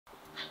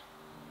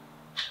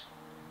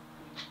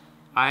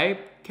I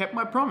kept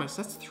my promise.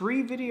 That's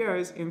 3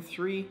 videos in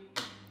 3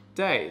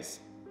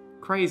 days.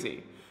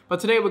 Crazy. But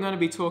today we're going to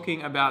be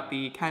talking about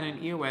the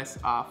Canon EOS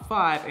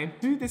R5 and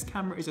who this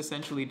camera is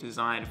essentially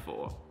designed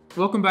for.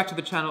 Welcome back to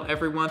the channel,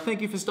 everyone. Thank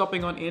you for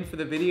stopping on in for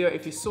the video.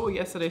 If you saw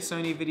yesterday's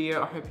Sony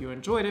video, I hope you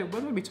enjoyed it. We're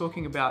going to be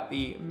talking about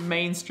the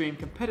mainstream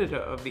competitor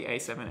of the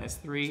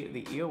A7S III,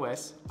 the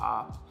EOS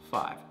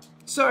R5.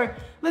 So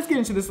let's get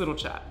into this little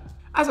chat.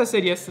 As I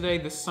said yesterday,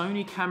 the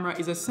Sony camera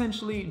is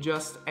essentially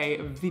just a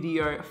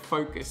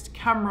video-focused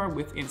camera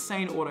with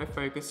insane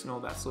autofocus and all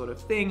that sort of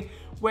thing,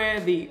 where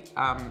the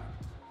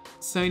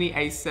Sony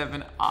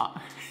A7R,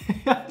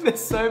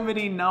 there's so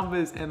many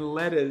numbers and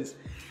letters,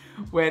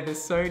 where the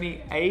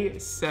Sony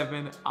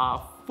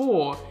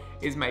A7R4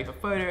 is made for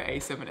photo,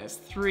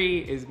 A7S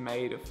III is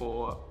made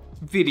for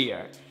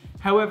video.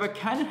 However,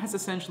 Canon has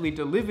essentially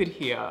delivered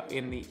here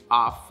in the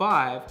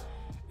R5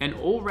 an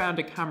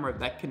all-rounder camera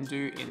that can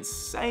do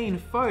insane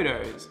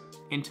photos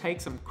and take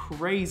some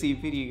crazy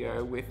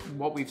video with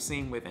what we've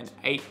seen with an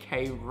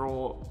 8K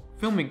raw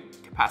filming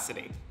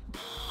capacity.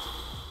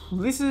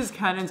 This is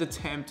Canon's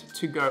attempt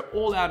to go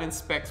all out in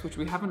specs, which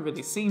we haven't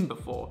really seen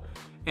before.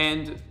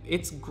 And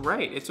it's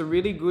great. It's a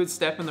really good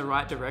step in the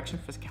right direction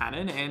for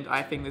Canon, and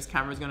I think this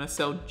camera is going to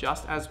sell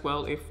just as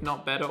well, if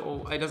not better,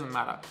 or it doesn't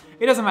matter.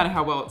 It doesn't matter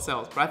how well it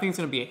sells, but I think it's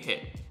going to be a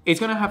hit. It's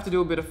going to have to do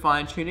a bit of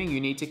fine tuning.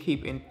 You need to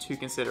keep into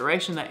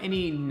consideration that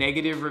any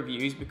negative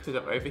reviews because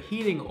of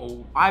overheating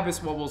or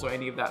IBIS wobbles or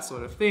any of that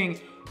sort of thing,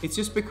 it's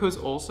just because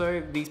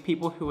also these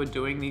people who are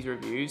doing these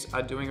reviews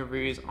are doing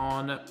reviews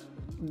on,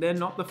 they're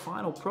not the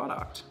final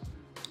product.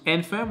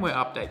 And firmware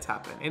updates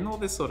happen and all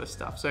this sort of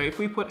stuff. So if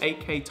we put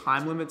 8K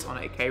time limits on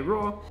 8K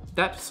RAW,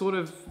 that sort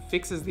of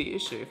fixes the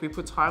issue. If we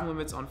put time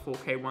limits on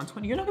 4K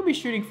 120, you're not gonna be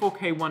shooting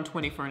 4K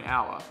 120 for an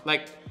hour.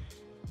 Like,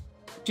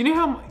 do you know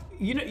how,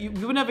 you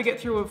would never get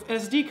through an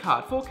SD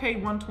card. 4K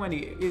 120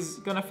 is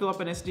gonna fill up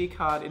an SD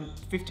card in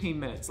 15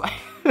 minutes. Like,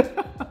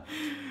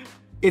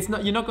 it's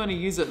not, you're not gonna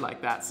use it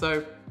like that.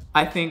 So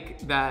I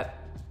think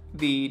that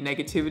the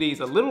negativity is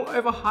a little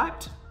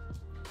overhyped.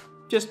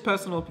 Just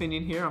personal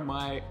opinion here on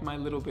my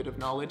little bit of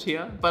knowledge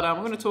here, but I'm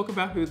going to talk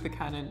about who the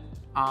Canon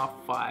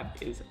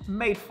R5 is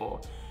made for.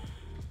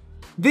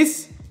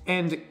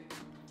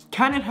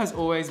 Canon has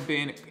always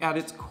been, at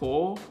its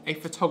core, a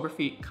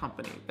photography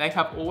company. They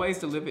have always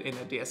delivered in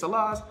their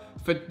DSLRs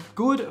for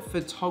good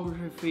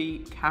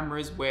photography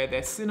cameras, where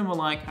their cinema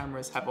line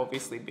cameras have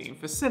obviously been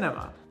for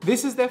cinema.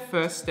 This is their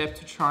first step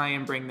to try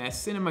and bring their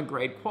cinema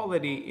grade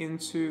quality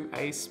into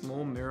a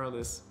small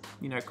mirrorless,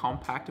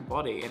 compact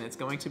body, and it's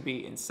going to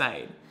be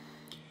insane.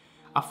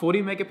 A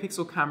 40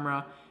 megapixel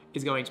camera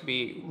is going to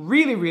be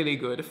really, really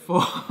good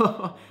for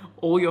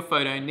all your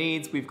photo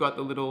needs. We've got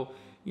the little,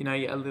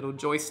 a little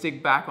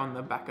joystick back on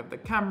the back of the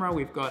camera.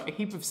 We've got a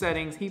heap of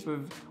settings, heap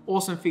of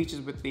awesome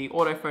features with the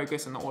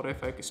autofocus and the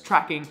autofocus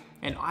tracking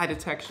and eye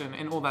detection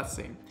and all that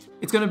thing.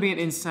 It's gonna be an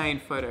insane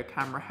photo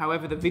camera.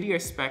 However, the video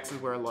specs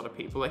is where a lot of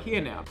people are here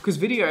now, because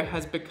video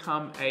has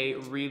become a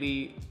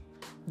really,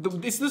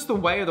 it's just the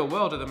way of the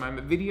world at the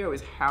moment. Video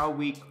is how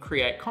we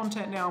create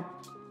content now,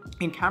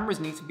 and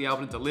cameras need to be able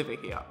to deliver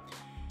here,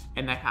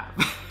 and they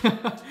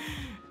have.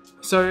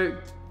 So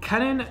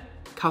Canon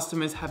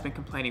customers have been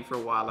complaining for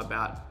a while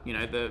about,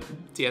 the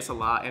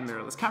DSLR and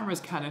mirrorless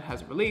cameras Canon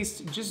has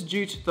released just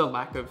due to the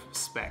lack of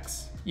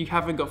specs. You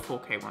haven't got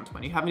 4K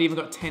 120, you haven't even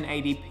got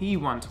 1080p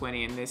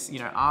 120 in this,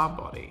 R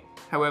body.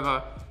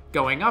 However,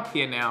 going up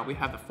here now, we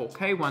have the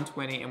 4K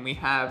 120 and we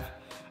have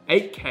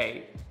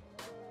 8K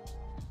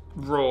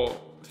RAW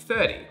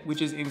 30,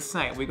 which is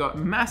insane. We got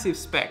massive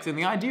specs, and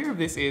the idea of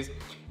this is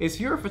if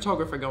you're a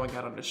photographer going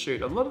out on a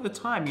shoot, a lot of the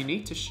time you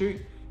need to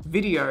shoot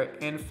video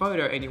and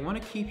photo, and you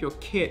want to keep your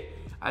kit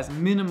as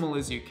minimal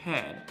as you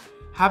can.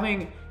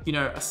 Having,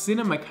 a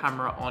cinema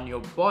camera on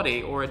your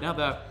body or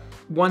another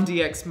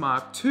 1DX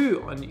Mark II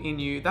in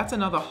you, that's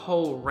another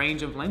whole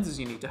range of lenses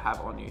you need to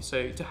have on you.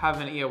 So to have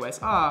an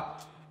EOS R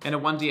and a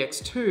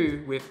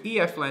 1DX2 with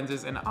EF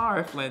lenses and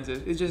RF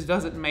lenses, it just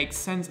doesn't make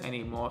sense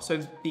anymore. So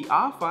the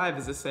R5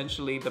 is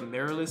essentially the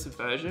mirrorless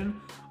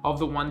version of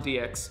the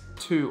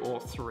 1DX2 or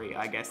 3.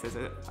 I guess there's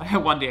a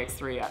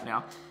 1DX3 out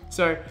now.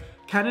 So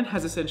Canon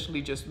has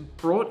essentially just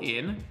brought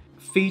in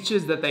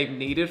features that they've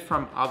needed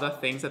from other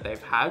things that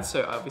they've had,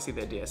 so obviously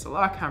their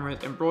DSLR cameras,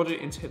 and brought it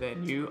into their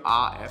new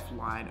RF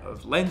line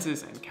of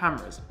lenses and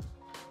cameras.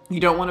 You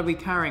don't want to be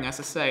carrying, as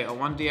I say, a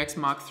 1DX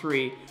Mark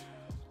III,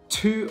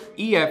 2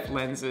 EF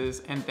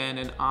lenses, and then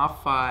an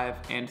R5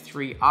 and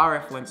 3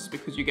 RF lenses,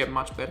 because you get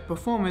much better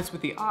performance with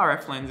the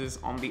RF lenses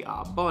on the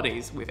R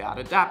bodies without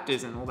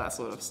adapters and all that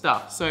sort of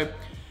stuff. So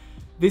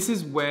this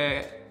is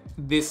where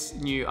this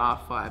new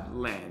R5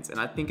 lands, and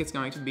I think it's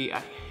going to be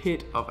a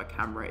hit of a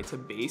camera. It's a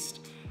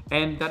beast,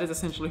 and that is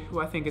essentially who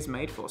I think it's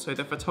made for. So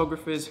the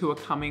photographers who are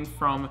coming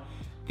from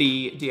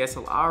the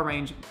DSLR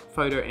range,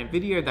 photo and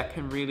video, that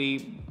can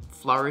really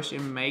flourish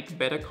and make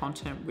better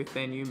content with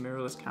their new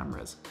mirrorless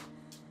cameras.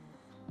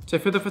 So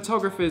for the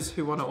photographers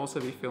who want to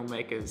also be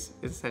filmmakers,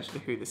 is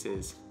essentially who this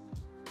is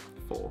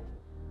for.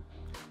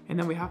 And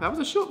then that was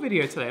a short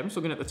video today. I'm just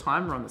looking at the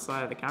timer on the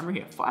side of the camera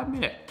here. 5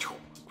 minutes,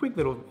 quick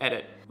little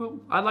edit. Well,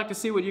 I'd like to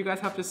see what you guys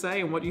have to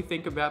say and what you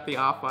think about the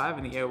R5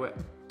 and the EOS.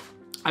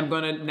 I'm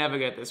gonna never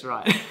get this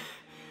right.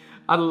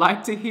 I'd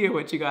like to hear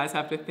what you guys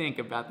have to think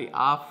about the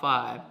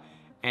R5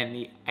 and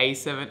the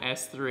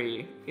A7S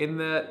III in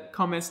the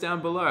comments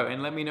down below,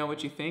 and let me know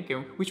what you think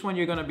and which one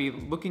you're gonna be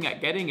looking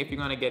at getting, if you're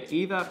gonna get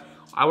either.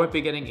 I won't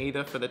be getting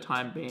either for the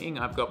time being.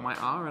 I've got my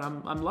R and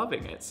I'm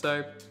loving it.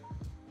 So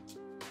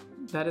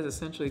that is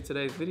essentially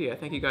today's video.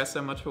 Thank you guys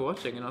so much for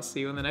watching, and I'll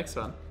see you in the next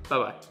one.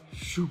 Bye-bye.